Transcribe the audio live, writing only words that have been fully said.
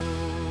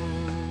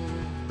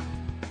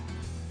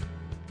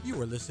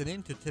You are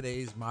listening to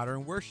today's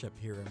Modern Worship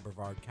here in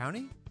Brevard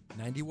County,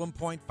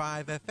 91.5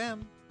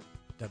 FM,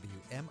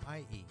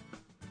 WMIE.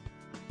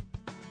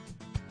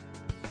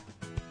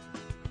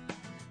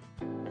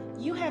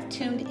 You have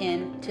tuned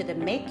in to the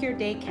Make Your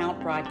Day Count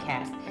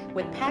broadcast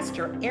with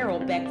Pastor Errol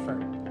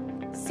Beckford,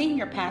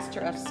 Senior Pastor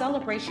of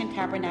Celebration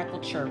Tabernacle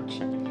Church,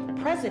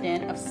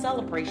 President of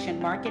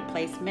Celebration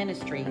Marketplace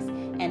Ministries,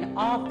 and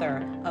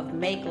author of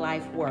Make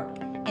Life Work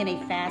in a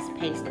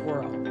Fast-Paced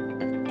World.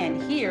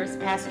 And here's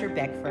Pastor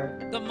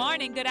Beckford. Good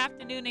morning, good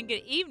afternoon, and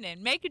good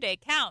evening. Make your day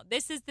count.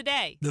 This is the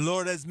day the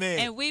Lord has made.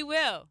 And we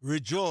will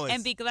rejoice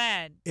and be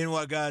glad in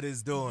what God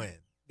is doing.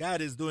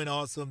 God is doing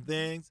awesome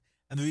things,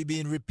 and we've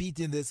been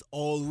repeating this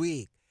all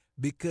week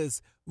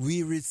because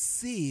we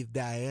receive,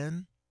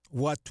 Diane,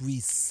 what we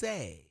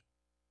say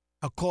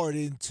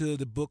according to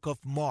the book of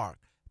Mark.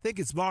 I think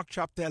it's Mark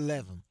chapter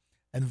 11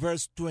 and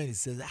verse 20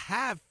 says,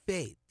 have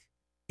faith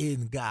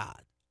in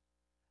God.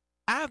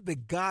 Have the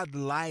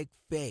God-like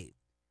faith.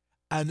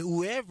 And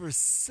whoever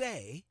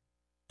say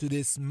to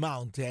this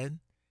mountain,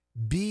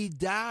 be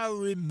thou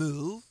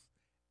removed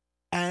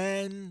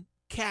and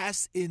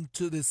cast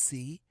into the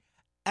sea,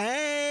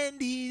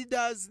 and he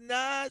does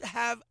not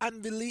have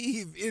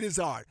unbelief in his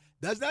heart,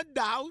 does not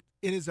doubt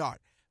in his heart,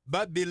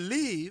 but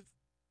believe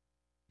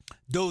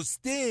those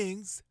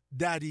things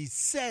that he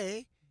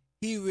say,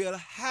 he will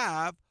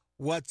have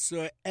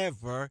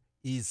whatsoever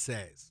he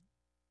says.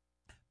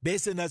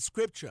 Based on that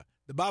scripture,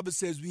 the Bible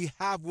says we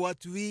have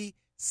what we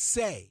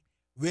say.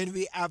 When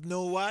we have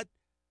no what?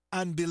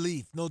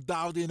 Unbelief, no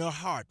doubt in our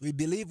heart. We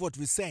believe what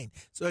we're saying.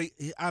 So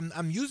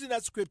I'm using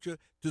that scripture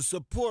to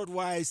support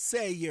why I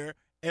say here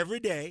every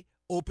day,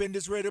 open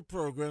this radio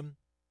program,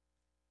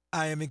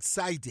 I am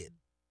excited.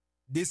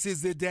 This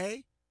is the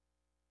day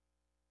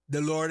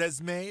the Lord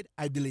has made.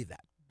 I believe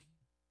that.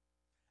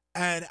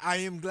 And I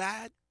am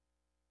glad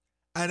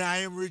and I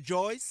am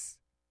rejoiced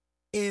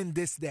in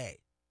this day.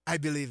 I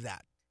believe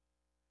that.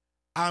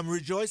 I'm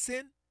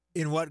rejoicing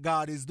in what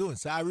God is doing.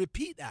 So I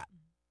repeat that.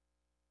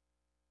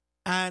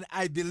 And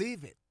I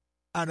believe it.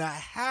 And I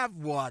have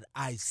what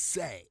I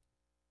say.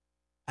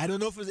 I don't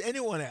know if there's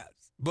anyone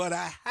else, but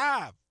I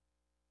have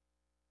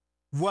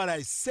what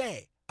I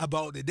say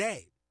about the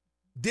day.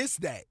 This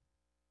day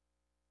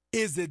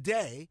is the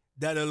day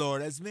that the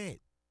Lord has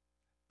made.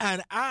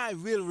 And I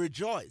will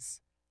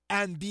rejoice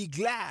and be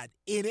glad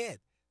in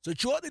it. So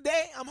throughout the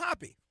day, I'm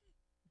happy.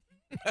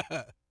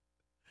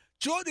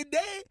 Throughout the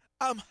day,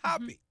 I'm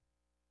happy.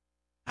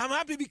 I'm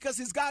happy because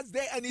it's God's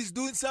day and he's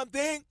doing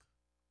something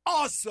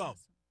awesome.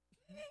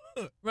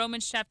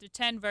 Romans chapter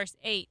 10, verse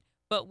 8.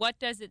 But what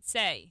does it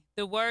say?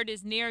 The word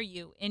is near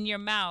you, in your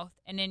mouth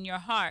and in your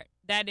heart.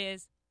 That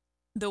is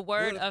the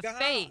word of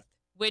faith,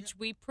 which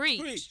we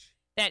preach.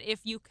 That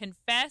if you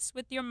confess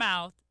with your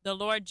mouth the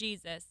Lord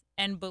Jesus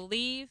and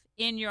believe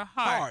in your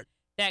heart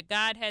that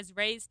God has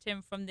raised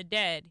him from the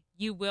dead,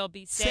 you will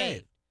be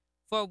saved.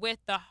 For with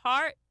the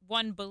heart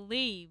one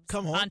believes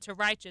unto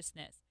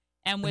righteousness,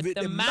 and with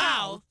the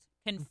mouth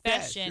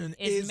confession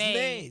is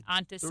made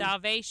unto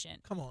salvation.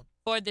 Come on.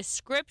 For the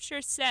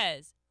scripture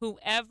says,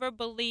 whoever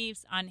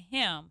believes on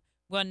him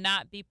will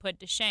not be put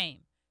to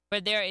shame.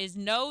 For there is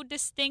no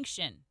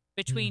distinction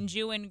between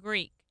Jew and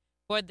Greek.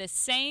 For the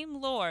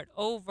same Lord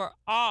over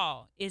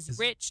all is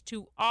rich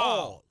to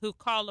all who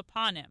call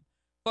upon him.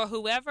 For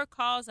whoever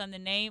calls on the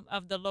name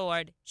of the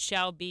Lord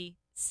shall be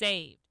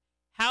saved.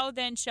 How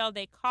then shall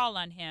they call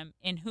on him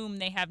in whom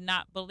they have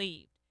not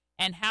believed?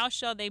 And how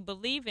shall they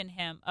believe in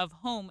him of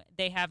whom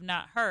they have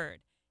not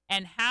heard?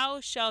 And how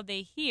shall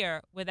they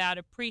hear without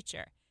a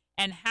preacher?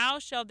 And how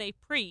shall they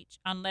preach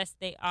unless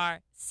they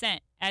are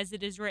sent? As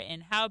it is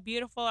written, how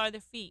beautiful are the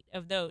feet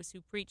of those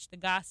who preach the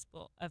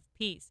gospel of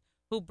peace,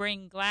 who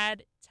bring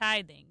glad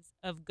tidings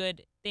of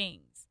good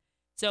things.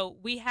 So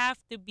we have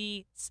to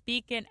be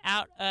speaking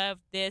out of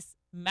this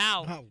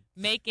mouth,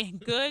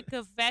 making good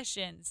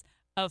confessions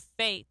of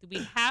faith.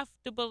 We have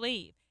to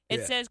believe.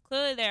 It says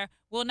clearly there,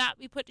 will not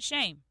be put to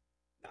shame.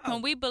 No.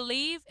 When we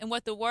believe in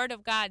what the word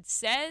of God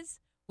says,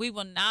 we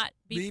will not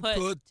be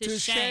put to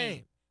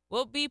shame.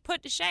 We'll be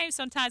put to shame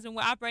sometimes when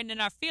we're operating in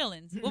our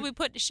feelings. We'll be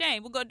put to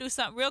shame. We'll go do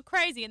something real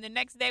crazy, and the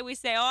next day we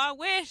say, oh, I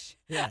wish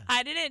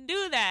I didn't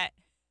do that.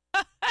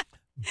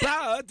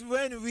 But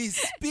when we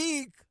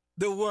speak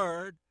the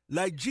word,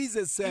 like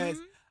Jesus says,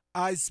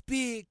 I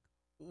speak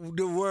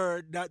the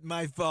word that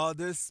my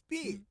Father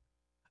speaks.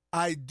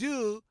 I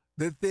do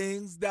the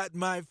things that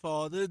my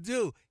Father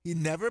do. He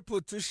never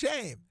put to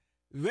shame.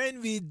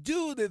 When we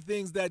do the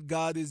things that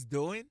God is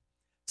doing,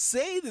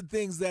 say the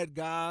things that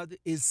God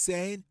is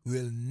saying,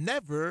 will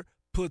never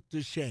put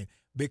to shame.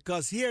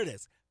 Because hear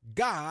this,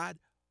 God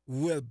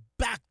will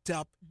back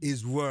up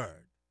his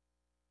word.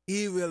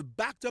 He will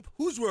back up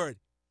whose word?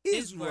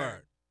 His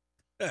word.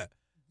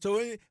 So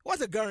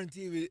what's the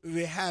guarantee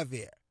we have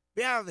here?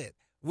 We have it.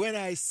 When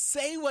I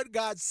say what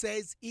God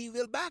says, he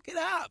will back it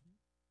up.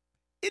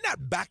 He's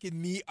not backing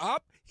me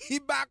up. He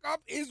back up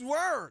his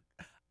word.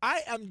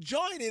 I am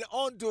joining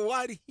on to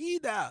what he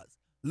does.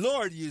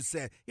 Lord, you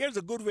say. Here's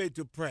a good way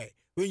to pray.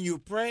 When you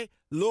pray,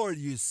 Lord,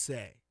 you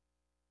say.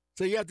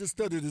 So you have to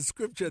study the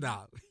scripture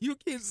now. You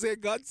can't say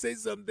God say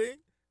something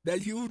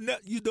that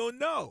you don't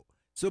know.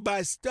 So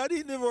by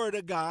studying the word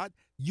of God,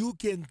 you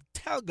can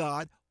tell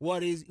God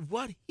what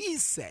he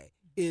say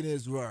in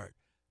his word.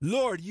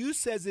 Lord, you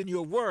says in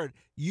your word,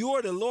 you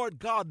are the Lord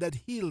God that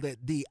healed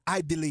thee.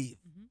 I believe.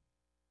 Mm-hmm.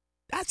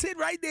 That's it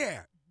right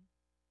there.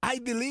 I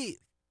believe.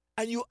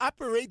 And you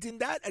operate in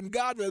that, and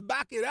God will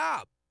back it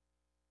up.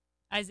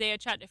 Isaiah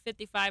chapter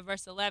 55,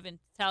 verse 11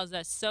 tells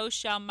us, so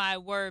shall my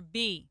word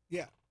be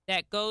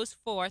that goes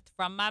forth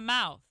from my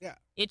mouth. Yeah.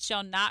 It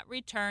shall not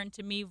return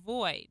to me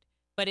void,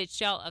 but it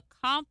shall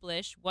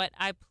accomplish what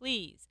I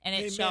please, and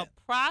it shall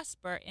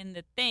prosper in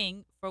the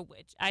thing for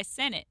which I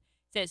sent it.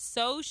 It says,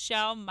 so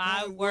shall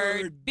my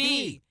word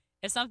be.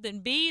 If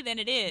something be, then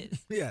it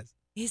is. Yes.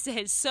 He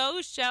says,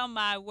 so shall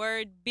my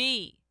word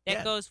be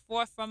that goes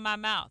forth from my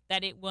mouth,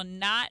 that it will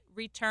not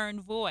return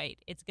void.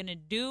 It's going to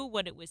do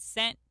what it was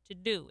sent to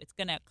do. It's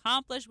going to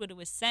accomplish what it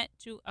was sent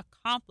to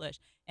accomplish,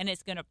 and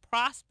it's going to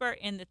prosper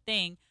in the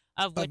thing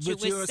of which it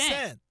was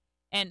sent.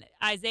 And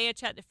Isaiah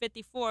chapter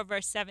 54,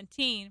 verse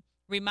 17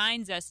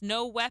 reminds us,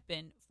 no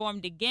weapon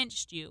formed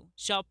against you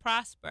shall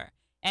prosper,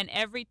 and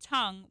every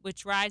tongue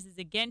which rises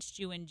against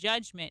you in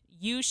judgment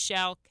you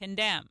shall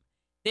condemn.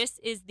 This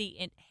is the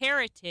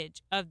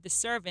heritage of the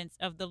servants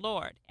of the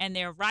Lord, and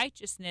their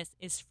righteousness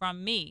is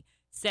from me,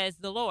 says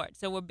the Lord.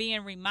 So we're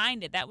being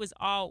reminded that was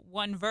all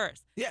one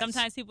verse. Yes.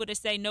 Sometimes people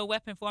just say, no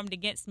weapon formed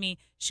against me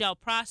shall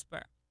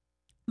prosper.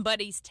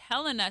 But he's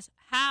telling us,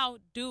 how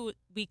do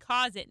we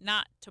cause it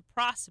not to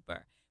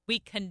prosper? We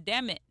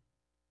condemn it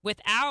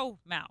with our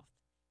mouth.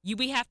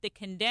 We have to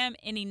condemn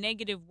any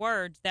negative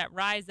words that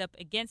rise up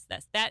against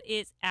us. That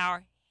is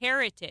our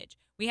heritage.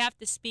 We have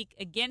to speak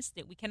against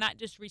it. We cannot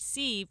just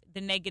receive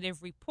the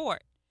negative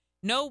report.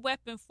 No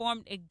weapon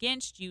formed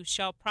against you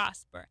shall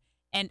prosper,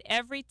 and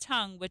every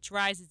tongue which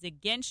rises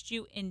against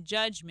you in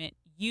judgment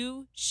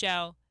you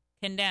shall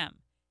condemn.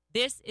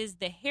 This is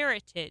the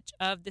heritage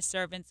of the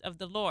servants of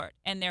the Lord,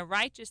 and their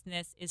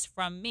righteousness is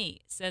from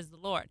me, says the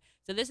Lord.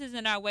 So this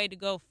isn't our way to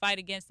go fight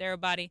against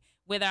everybody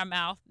with our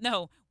mouth.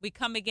 No, we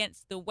come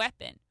against the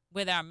weapon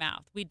with our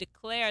mouth. We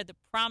declare the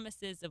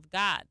promises of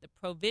God, the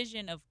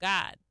provision of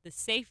God, the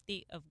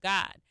safety of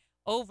God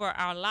over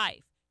our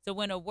life. So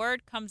when a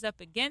word comes up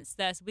against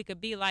us, we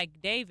could be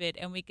like David,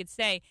 and we could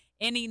say,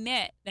 any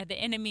net that the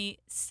enemy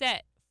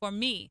set for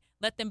me,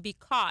 let them be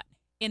caught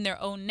in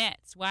their own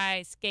nets, while I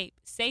escape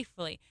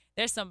safely.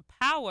 There's some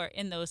power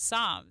in those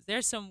Psalms.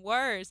 There's some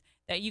words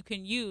that you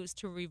can use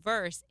to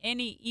reverse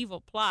any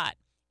evil plot,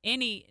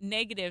 any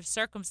negative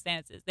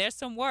circumstances. There's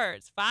some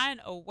words.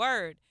 Find a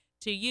word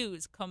to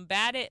use.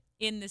 Combat it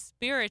in the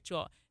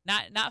spiritual,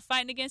 not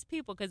fighting against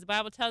people, because the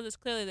Bible tells us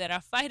clearly that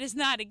our fight is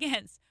not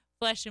against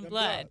flesh and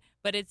blood,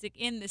 but it's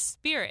in the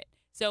spirit.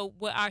 So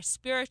what our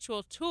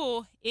spiritual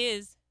tool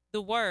is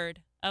the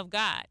word of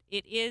God.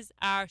 It is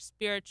our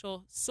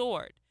spiritual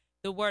sword,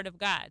 the word of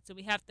God. So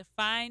we have to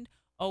find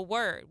a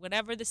word,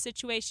 whatever the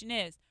situation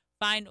is,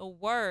 find a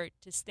word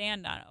to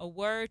stand on, a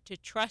word to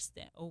trust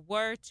in, a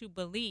word to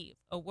believe,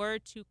 a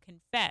word to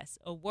confess,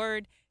 a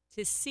word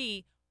to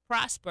see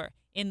prosper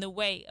in the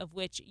way of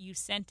which you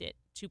sent it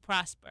to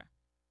prosper.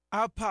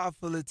 How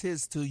powerful it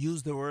is to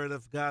use the word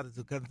of God,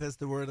 to confess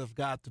the word of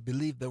God, to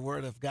believe the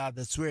word of God.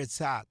 That's where it's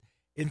at.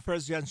 In 1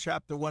 John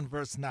chapter 1,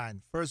 verse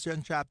 9. 1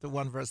 John chapter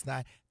 1, verse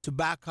 9, to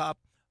back up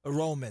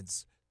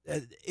Romans.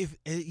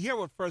 Hear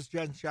what 1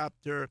 John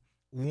chapter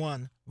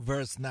 1,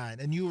 verse 9.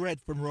 And you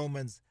read from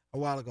Romans a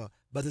while ago.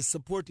 But the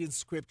supporting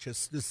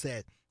scriptures to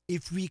say,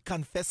 if we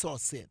confess our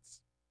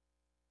sins,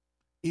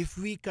 he's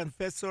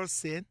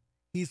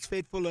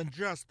faithful and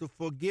just to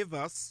forgive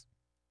us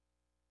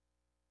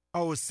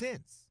our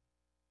sins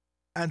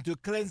and to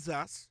cleanse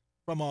us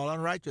from all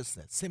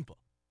unrighteousness. Simple.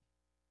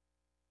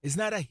 It's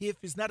not a if,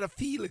 it's not a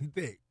feeling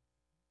thing.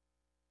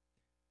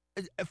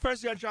 1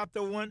 John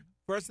chapter 1,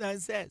 verse 9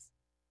 says,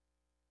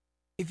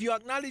 if you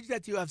acknowledge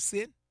that you have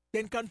sinned,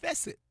 then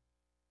confess it.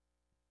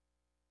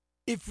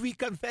 If we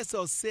confess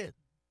our sin,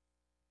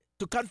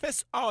 to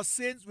confess our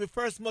sins, we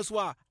first must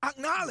what?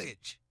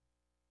 Acknowledge.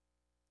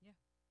 Yeah.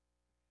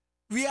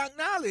 We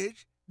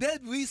acknowledge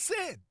that we sin.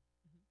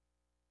 Mm-hmm.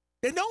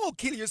 Then don't go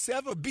kill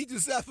yourself or beat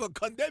yourself or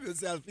condemn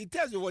yourself. He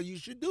tells you what you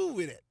should do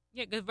with it.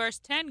 Yeah, because verse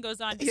 10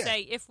 goes on to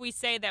say, if we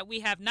say that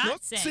we have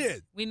not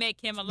sinned, we make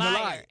him a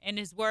liar, and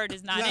his word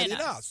is not in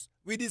us.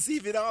 We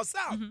deceive it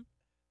ourselves. Mm-hmm.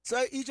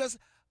 So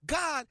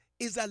God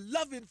is a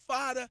loving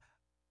Father,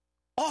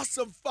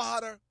 awesome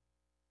Father,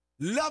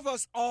 love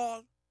us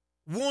all,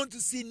 want to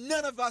see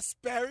none of us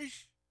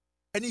perish,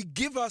 and he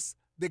give us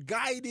the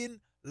guiding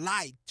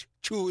light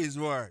through his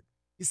word.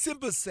 He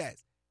simply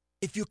says,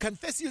 if you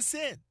confess your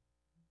sin,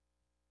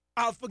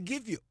 I'll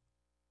forgive you.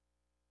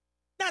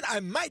 Not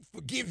I might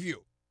forgive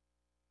you.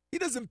 He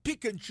doesn't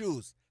pick and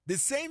choose. The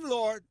same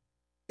Lord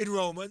in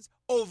Romans,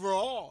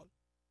 overall,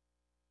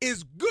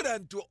 is good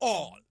unto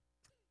all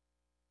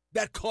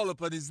that call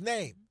upon his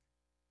name.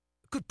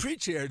 I could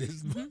preach here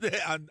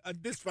on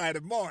this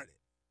Friday morning.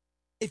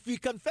 If you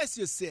confess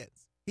your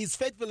sins, He's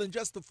faithful and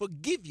just to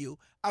forgive you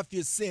of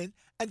your sin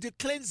and to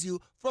cleanse you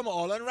from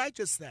all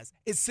unrighteousness.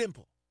 It's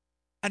simple.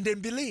 And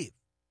then believe.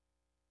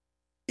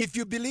 If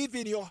you believe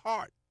in your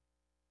heart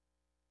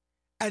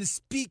and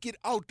speak it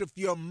out of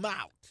your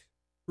mouth,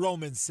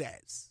 Romans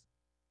says,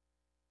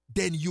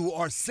 then you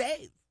are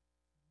saved.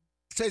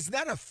 So it's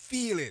not a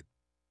feeling.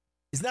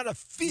 It's not a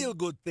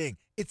feel-good thing.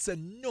 It's a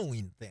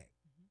knowing thing.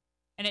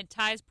 And it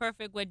ties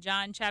perfect with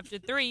John chapter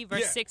 3,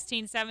 verse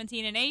 16,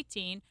 17, and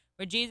 18,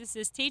 where Jesus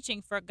is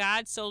teaching, for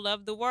God so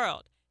loved the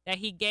world, that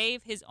he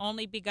gave his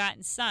only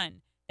begotten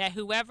Son, that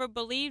whoever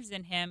believes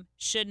in him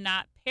should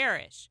not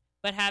perish,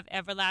 but have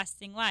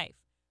everlasting life.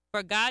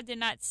 For God did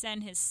not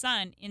send his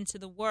Son into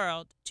the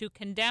world to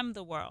condemn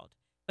the world,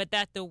 but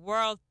that the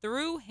world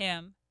through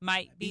him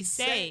might be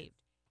saved.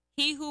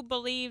 He who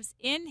believes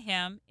in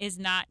him is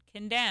not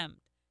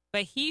condemned,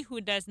 but he who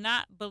does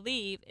not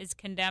believe is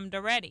condemned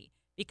already,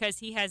 because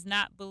he has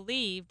not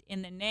believed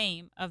in the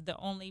name of the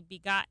only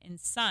begotten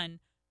Son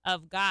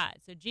of God.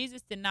 So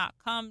Jesus did not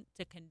come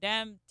to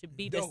condemn, to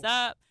beat us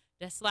up,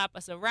 to slap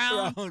us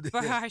around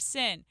for our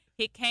sin.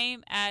 He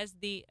came as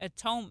the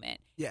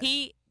atonement. Yes.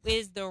 He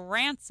is the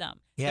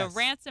ransom. Yes. The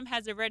ransom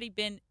has already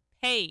been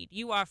paid.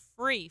 You are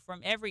free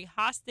from every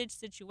hostage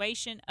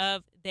situation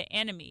of the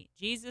enemy.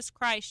 Jesus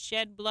Christ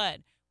shed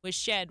blood, was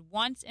shed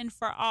once and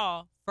for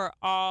all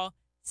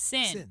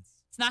sin. Sins.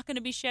 It's not going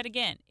to be shed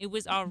again. It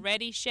was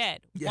already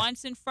shed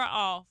once and for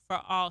all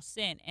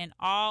sin. And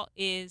all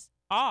is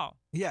all.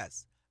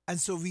 Yes. And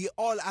so we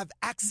all have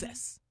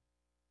access.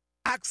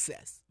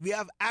 Access. We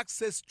have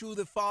access through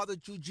the Father,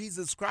 through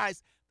Jesus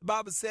Christ. The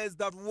Bible says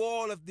that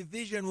wall of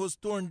division was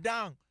torn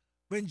down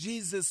when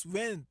Jesus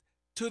went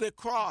to the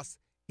cross.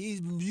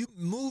 He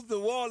moved the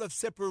wall of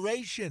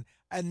separation,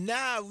 and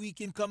now we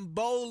can come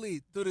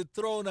boldly to the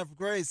throne of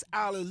grace,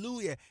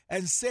 hallelujah,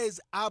 and says,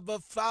 Abba,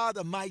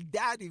 Father, my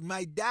daddy,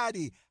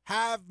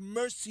 have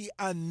mercy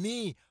on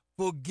me.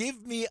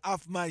 Forgive me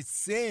of my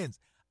sins.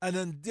 And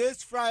on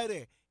this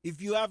Friday,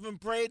 if you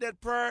haven't prayed that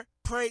prayer,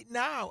 pray it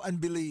now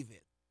and believe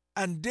it.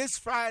 And this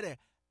Friday,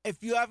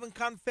 if you haven't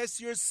confessed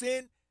your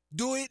sin,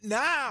 do it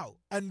now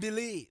and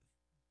believe.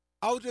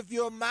 Out of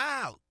your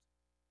mouth.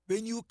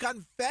 When you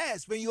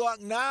confess, when you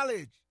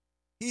acknowledge,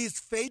 he is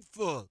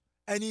faithful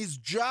and he's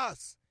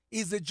just.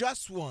 He's a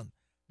just one.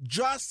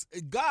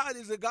 God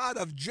is a God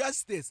of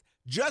justice.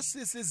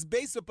 Justice is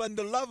based upon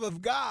the love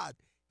of God.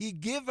 He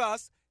gives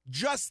us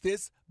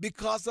justice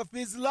because of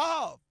his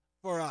love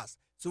for us.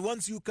 So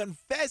once you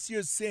confess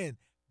your sin,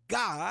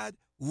 God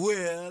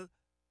will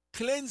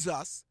cleanse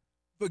us,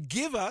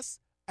 forgive us,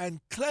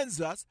 and cleanse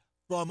us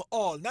from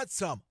all, not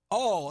some,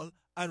 all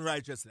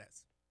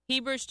unrighteousness.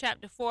 Hebrews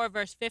chapter 4,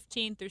 verse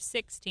 15 through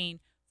 16,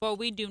 for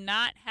we do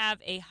not have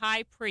a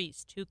high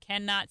priest who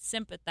cannot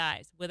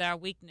sympathize with our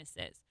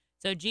weaknesses.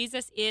 So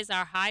Jesus is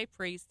our high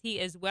priest. He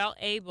is well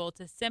able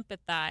to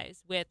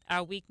sympathize with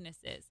our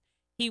weaknesses.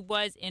 He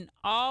was in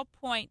all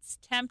points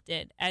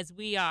tempted as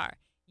we are,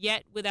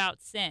 yet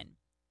without sin.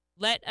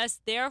 Let us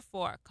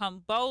therefore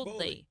come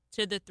boldly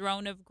to the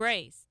throne of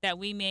grace, that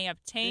we may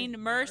obtain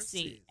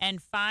mercy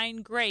and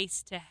find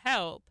grace to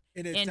help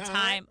in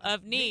time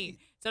of need.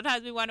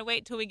 Sometimes we want to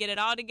wait till we get it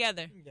all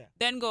together,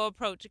 then go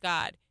approach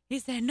God. He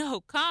said,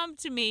 no, come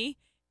to me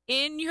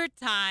in your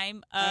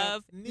time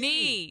of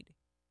need.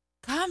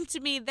 Come to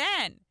me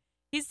then.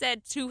 He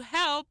said to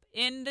help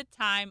in the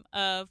time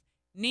of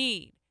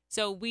need.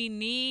 So we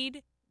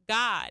need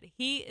God.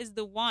 He is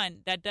the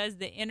one that does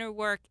the inner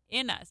work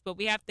in us, but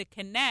we have to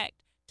connect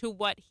to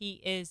what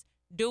he is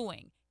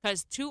doing.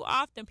 Because too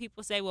often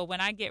people say, well,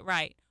 when I get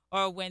right,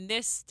 or when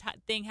this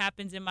thing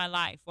happens in my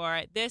life, or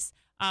at this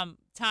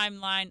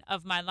timeline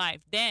of my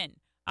life, then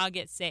I'll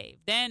get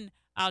saved. Then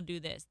I'll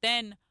do this.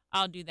 Then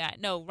I'll do that.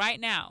 No, right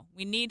now.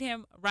 We need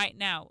him right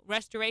now.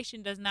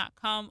 Restoration does not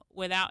come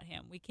without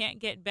him. We can't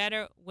get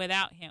better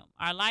without him.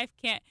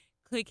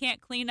 We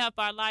can't clean up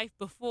our life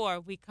before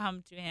we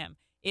come to him.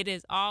 It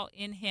is all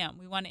in him.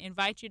 We want to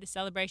invite you to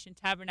Celebration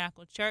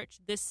Tabernacle Church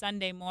this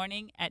Sunday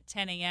morning at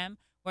 10 a.m.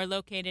 We're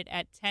located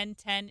at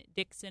 1010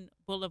 Dixon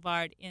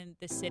Boulevard in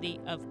the city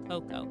of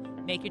Cocoa.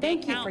 Make your day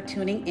count. Thank you for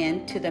tuning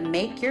in to the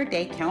Make Your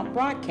Day Count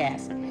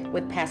broadcast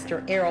with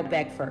Pastor Errol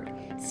Beckford,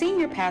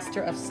 Senior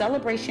Pastor of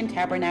Celebration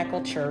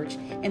Tabernacle Church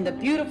in the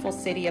beautiful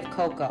city of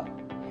Cocoa.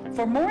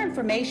 For more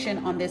information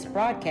on this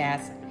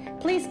broadcast,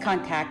 please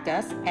contact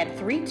us at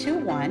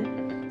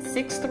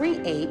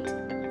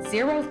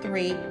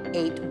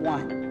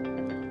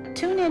 321-638-0381.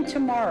 Tune in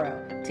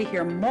tomorrow to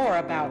hear more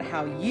about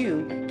how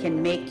you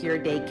can make your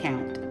day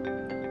count.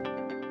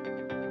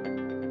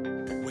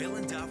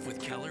 Whalen Duff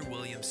with Keller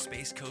Williams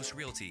Space Coast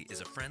Realty Realty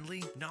is a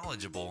friendly,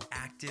 knowledgeable,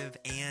 active,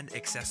 and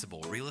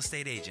accessible real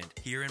estate agent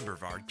here in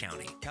Brevard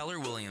County.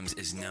 Keller Williams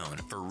is known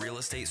for real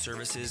estate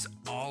services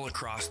all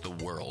across the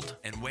world,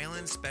 and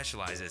Wayland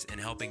specializes in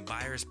helping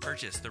buyers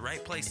purchase the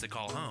right place to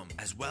call home,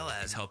 as well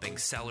as helping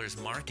sellers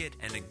market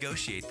and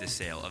negotiate the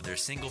sale of their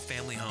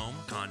single-family home,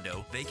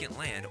 condo, vacant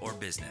land, or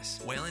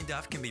business. Wayland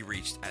Duff can be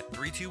reached at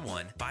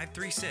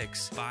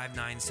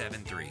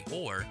 321-536-5973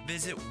 or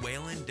visit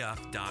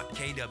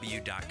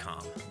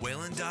waylandduff.kw.com.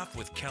 Wayland Duff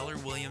with Keller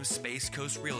Williams Space Coast Realty